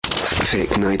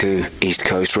Vic Naidu, East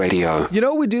Coast Radio. You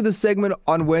know, we do this segment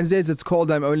on Wednesdays. It's called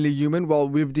I'm Only Human. Well,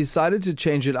 we've decided to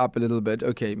change it up a little bit.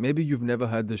 Okay, maybe you've never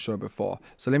heard this show before.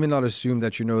 So let me not assume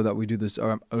that you know that we do this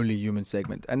I'm Only Human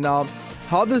segment. And now,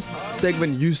 how this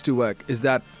segment used to work is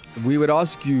that we would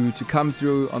ask you to come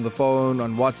through on the phone,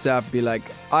 on WhatsApp, be like,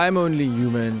 I'm only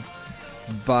human,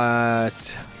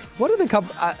 but what are the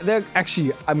couple...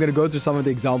 Actually, I'm going to go through some of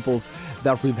the examples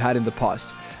that we've had in the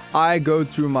past. I go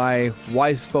through my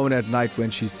wife's phone at night when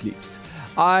she sleeps.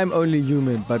 I'm only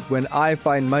human, but when I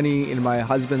find money in my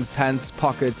husband's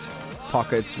pockets,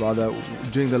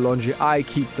 doing the laundry, I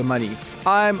keep the money.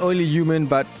 I'm only human,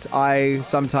 but I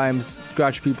sometimes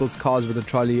scratch people's cars with a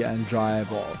trolley and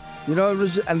drive off. You know,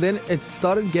 and then it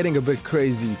started getting a bit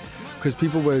crazy because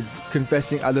people were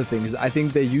confessing other things. I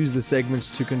think they used the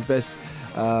segments to confess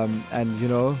and, you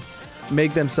know,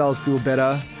 make themselves feel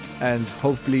better and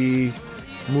hopefully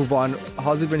move on.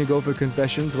 How's it when you go for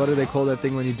confessions? What do they call that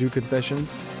thing when you do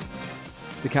confessions?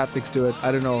 The Catholics do it.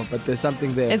 I don't know, but there's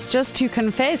something there. It's just to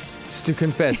confess. It's to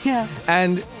confess. Yeah.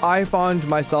 And I found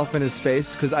myself in a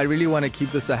space because I really want to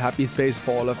keep this a happy space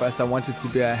for all of us. I want it to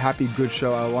be a happy, good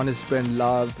show. I want to spread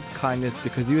love, kindness,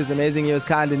 because he was amazing, he was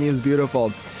kind, and he was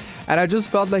beautiful. And I just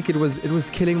felt like it was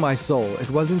killing my soul. It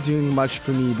wasn't doing much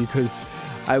for me because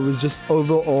I was just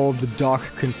over all the dark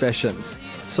confessions.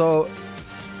 So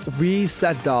we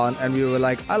sat down and we were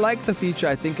like, I like the feature.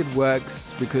 I think it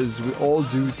works because we all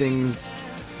do things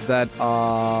that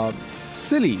are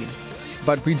silly,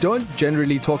 but we don't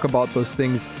generally talk about those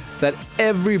things that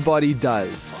everybody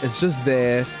does. It's just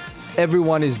there.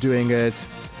 Everyone is doing it.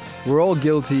 We're all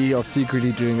guilty of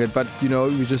secretly doing it, but, you know,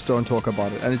 we just don't talk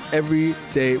about it. And it's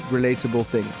everyday relatable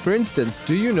things. For instance,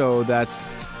 do you know that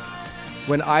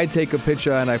when I take a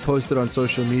picture and I post it on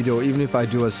social media, or even if I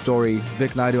do a story,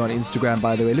 Vic Naidu on Instagram,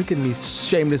 by the way, look at me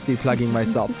shamelessly plugging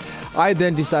myself. I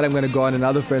then decide I'm going to go on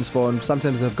another friend's phone.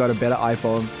 Sometimes I've got a better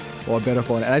iPhone or a better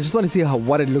phone, and I just want to see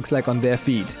what it looks like on their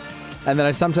feed. And then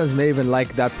I sometimes may even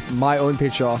like that my own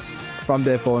picture from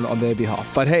their phone on their behalf.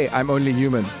 But hey, I'm only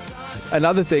human.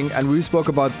 Another thing, and we spoke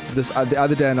about this the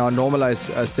other day in our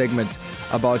normalized segment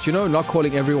about, you know, not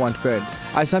calling everyone friend.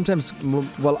 I sometimes,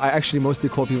 I actually mostly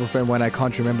call people friend when I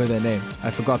can't remember their name. I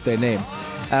forgot their name.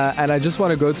 And I just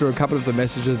want to go through a couple of the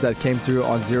messages that came through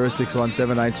on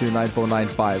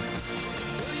 0617929495.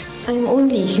 I'm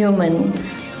only human,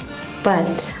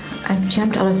 but I've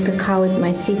jumped out of the car with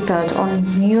my seatbelt on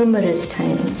numerous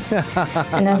times.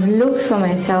 And I've looked for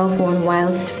my cell phone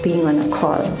whilst being on a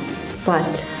call.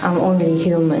 But I'm only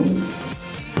human.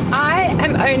 I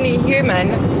am only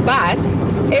human, but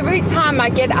every time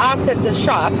I get out of the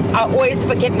shops, I always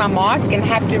forget my mask and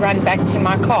have to run back to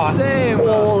my car. Same.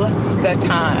 All the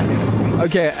time.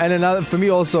 Okay, and another for me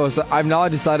also, so I've now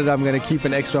decided I'm going to keep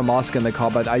an extra mask in the car,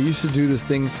 but I used to do this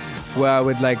thing where I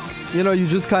would, like, you know, you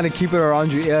just kind of keep it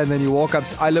around your ear and then you walk up.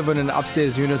 I live in an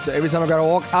upstairs unit, so every time I got to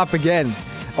walk up again,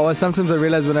 or sometimes I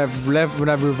realize when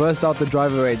I've reversed out the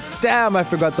driveway, damn, I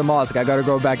forgot the mask. I got to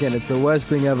go back in. It's the worst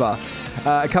thing ever.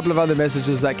 A couple of other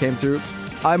messages that came through.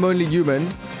 I'm only human,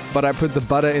 but I put the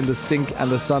butter in the sink and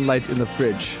the sunlight in the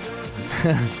fridge.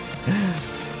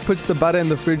 Puts the butter in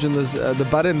the fridge and the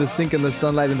butter in the sink and the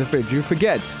sunlight in the fridge. You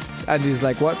forget. And he's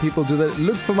like, what? People do that?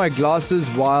 Look for my glasses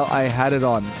while I had it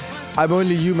on. I'm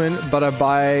only human, but I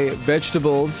buy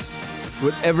vegetables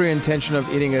with every intention of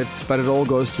eating it, but it all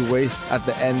goes to waste at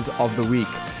the end of the week.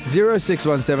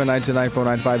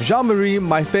 0617929495. Jean-Marie,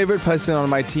 my favorite person on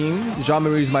my team.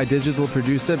 Jean-Marie is my digital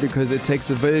producer because it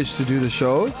takes a village to do the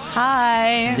show.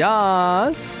 Hi.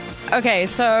 Yes. Okay,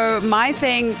 so my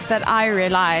thing that I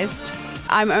realized,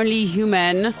 I'm only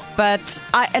human, but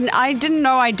I didn't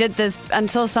know I did this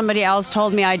until somebody else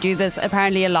told me I do this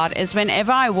apparently a lot, is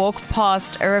whenever I walk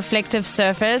past a reflective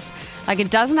surface, like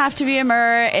it doesn't have to be a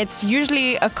mirror, it's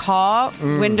usually a car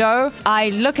window, I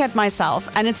look at myself,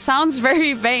 and it sounds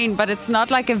very vain, but it's not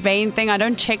like a vain thing. I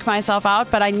don't check myself out,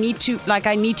 but I need to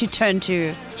turn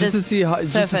to just to see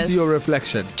your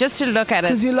reflection, just to look at it,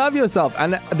 because you love yourself.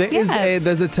 And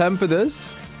there's a term for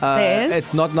this.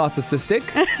 It's not narcissistic.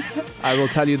 I will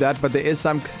tell you that, but there is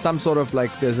some sort of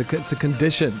like it's a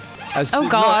condition. Gosh.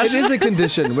 No, it is a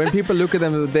condition. When people look at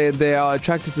them, they are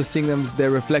attracted to seeing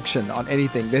their reflection on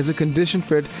anything. There's a condition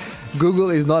for it. Google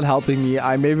is not helping me.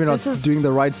 I'm maybe not doing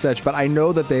the right search, but I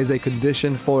know that there's a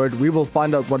condition for it. We will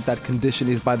find out what that condition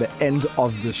is by the end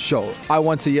of the show. I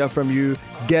want to hear from you.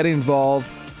 Get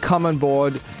involved. Come on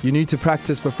board. You need to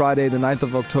practice for Friday, the 9th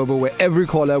of October, where every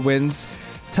caller wins.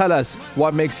 Tell us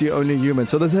what makes you only human.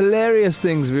 So there's hilarious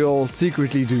things we all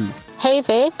secretly do. Hey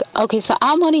Vic, Okay, so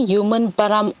I'm only human,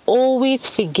 but I'm always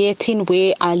forgetting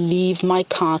where I leave my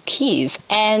car keys.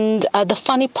 And the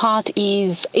funny part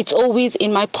is it's always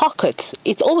in my pocket.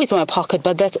 It's always in my pocket,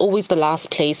 but that's always the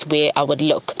last place where I would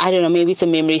look. I don't know, maybe it's a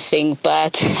memory thing,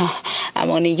 but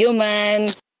I'm only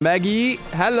human. Maggie,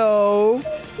 hello.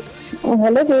 Oh,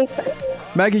 hello, Vic.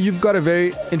 Maggie, you've got a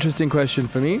very interesting question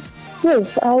for me.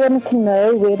 Yes, I wanted to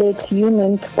know whether it's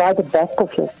human to buy the back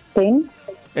of your pen.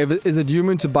 Is it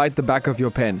human to bite the back of your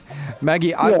pen?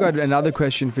 Maggie, I've got another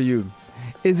question for you.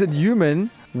 Is it human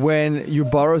when you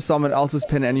borrow someone else's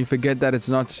pen and you forget that it's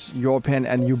not your pen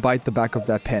and you bite the back of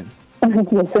that pen? Yes,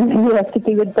 and then you have to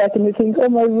give it back and you think, oh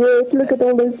my word, look at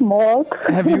all those marks.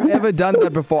 Have you ever done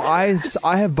that before? I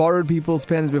have borrowed people's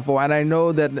pens before, and I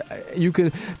know that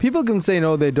people can say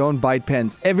no, they don't bite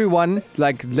pens. Everyone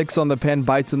like licks on the pen,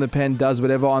 bites on the pen, does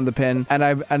whatever on the pen, and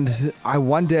I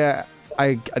one day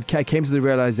I came to the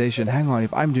realization, hang on,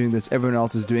 if I'm doing this, everyone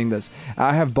else is doing this.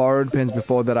 I have borrowed pens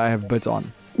before that I have bit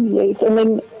on. Yes, and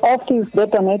then after you've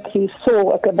bit on it, you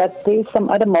saw, okay, but there's some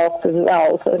other marks as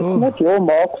well. So it's not your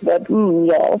marks, but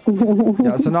yeah.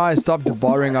 Yeah, so now I stopped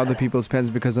borrowing other people's pens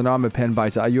because now I'm a pen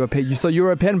biter. Are you so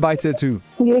you're a pen biter too?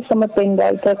 Yes, I'm a pen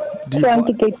biter.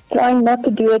 Trying not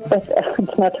to do it, but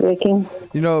it's not working.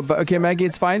 But okay, Maggie,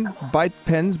 it's fine. Bite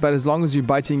pens, but as long as you're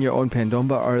biting your own pen, don't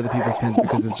borrow other people's pens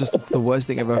because it's the worst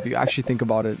thing ever. If you actually think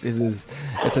about it, it's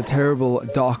a terrible,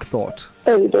 dark thought.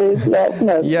 Oh, it is.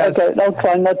 No. Yes. Okay, I'll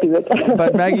try not to do it.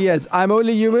 But Maggie, yes, I'm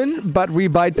only human, but we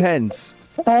bite pens.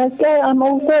 Okay, I'm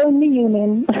also only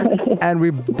human. And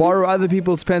we borrow other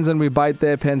people's pens and we bite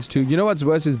their pens too. You know what's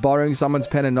worse is borrowing someone's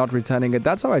pen and not returning it.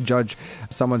 That's how I judge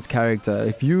someone's character.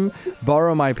 If you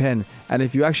borrow my pen and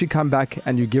if you actually come back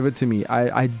and you give it to me,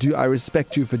 I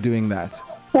respect you for doing that.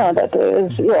 Yeah, that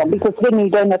is, because then you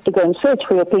don't have to go and search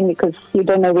for your pen because you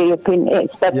don't know where your pen is.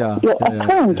 But I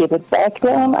can't give it back.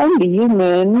 I'm only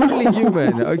human. Only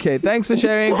human. Okay, thanks for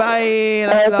sharing. Bye.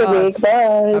 Bye.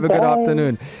 Have a good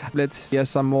afternoon. Let's hear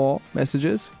some more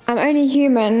messages. I'm only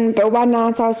human, but one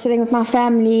night I was sitting with my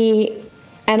family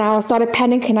and I started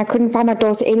panicking. I couldn't find my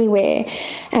daughter anywhere.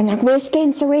 And like, where's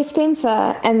Spencer?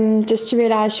 And just to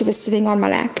realize she was sitting on my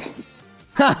lap.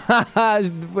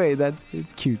 Wait,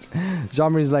 it's cute.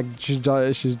 Jean-Marie's like, she's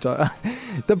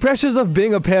the pressures of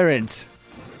being a parent.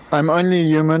 I'm only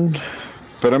human,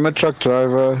 but I'm a truck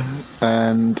driver,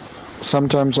 and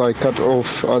sometimes I cut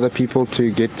off other people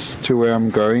to get to where I'm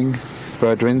going.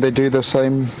 But when they do the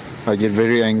same, I get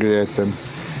very angry at them.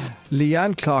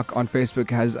 Leanne Clark on Facebook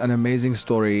has an amazing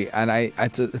story, and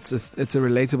it's a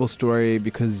relatable story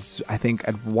because I think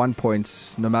at one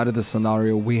point, no matter the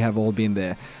scenario, we have all been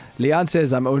there. Leanne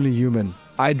says, I'm only human.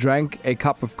 I drank a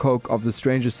cup of Coke of the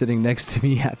stranger sitting next to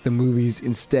me at the movies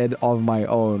instead of my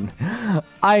own.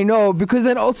 I know, because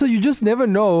then also you just never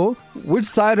know which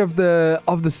side of the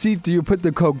seat do you put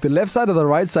the Coke, the left side or the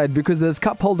right side, because there's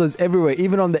cup holders everywhere,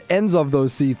 even on the ends of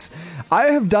those seats.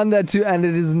 I have done that too, and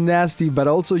it is nasty, but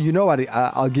also, you know what,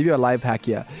 I'll give you a life hack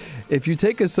here. If you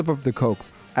take a sip of the Coke,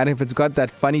 and if it's got that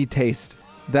funny taste,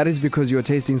 that is because you're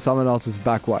tasting someone else's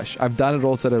backwash. I've done it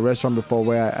also at a restaurant before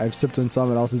where I've sipped on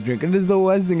someone else's drink. And it is the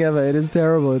worst thing ever. It is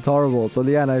terrible. It's horrible. So,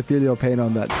 Leanne, I feel your pain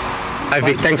on that. Hi,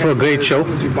 Vic. Thanks for a great show.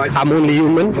 I'm only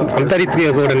human. I'm 33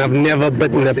 years old and I've never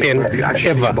bitten a pen,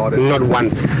 ever. Not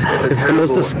once. It's the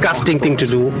most disgusting thing to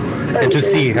do and to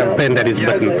see a pen that is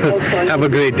bitten. Have a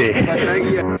great day.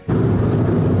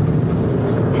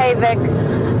 Hey, Vic.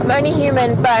 I'm only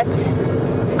human, but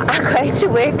I go to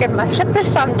work in my slippers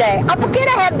someday. I forget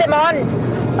I have them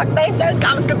on, but they're so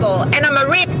comfortable, and I'm a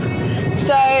rep.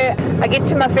 So I get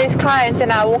to my first client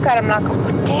and I walk out, I'm like,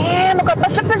 oh, damn, I got my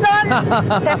slippers on.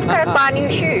 So I have to go and buy new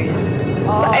shoes.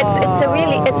 So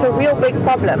it's a real big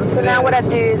problem. So now what I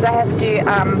do is I have to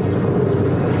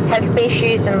have spare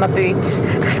shoes in my boots.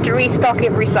 I have to restock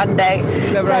every Sunday.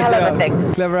 Clever it's a hell of a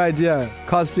thing. Clever idea.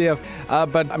 Costly.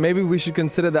 But maybe we should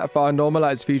consider that for our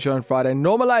normalized feature on Friday.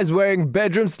 Normalize wearing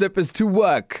bedroom slippers to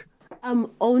work. I'm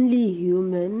only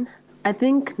human. I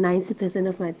think 90%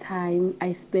 of my time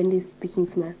I spend is speaking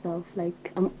to myself.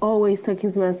 Like, I'm always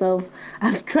talking to myself.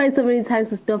 I've tried so many times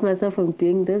to stop myself from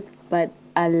doing this, but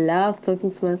I love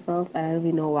talking to myself and I don't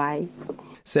even know why.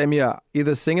 Same here.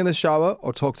 Either sing in the shower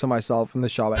or talk to myself in the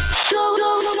shower.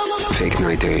 Vic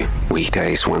Naidu,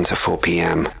 weekdays 1 to 4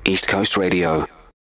 p.m. East Coast Radio.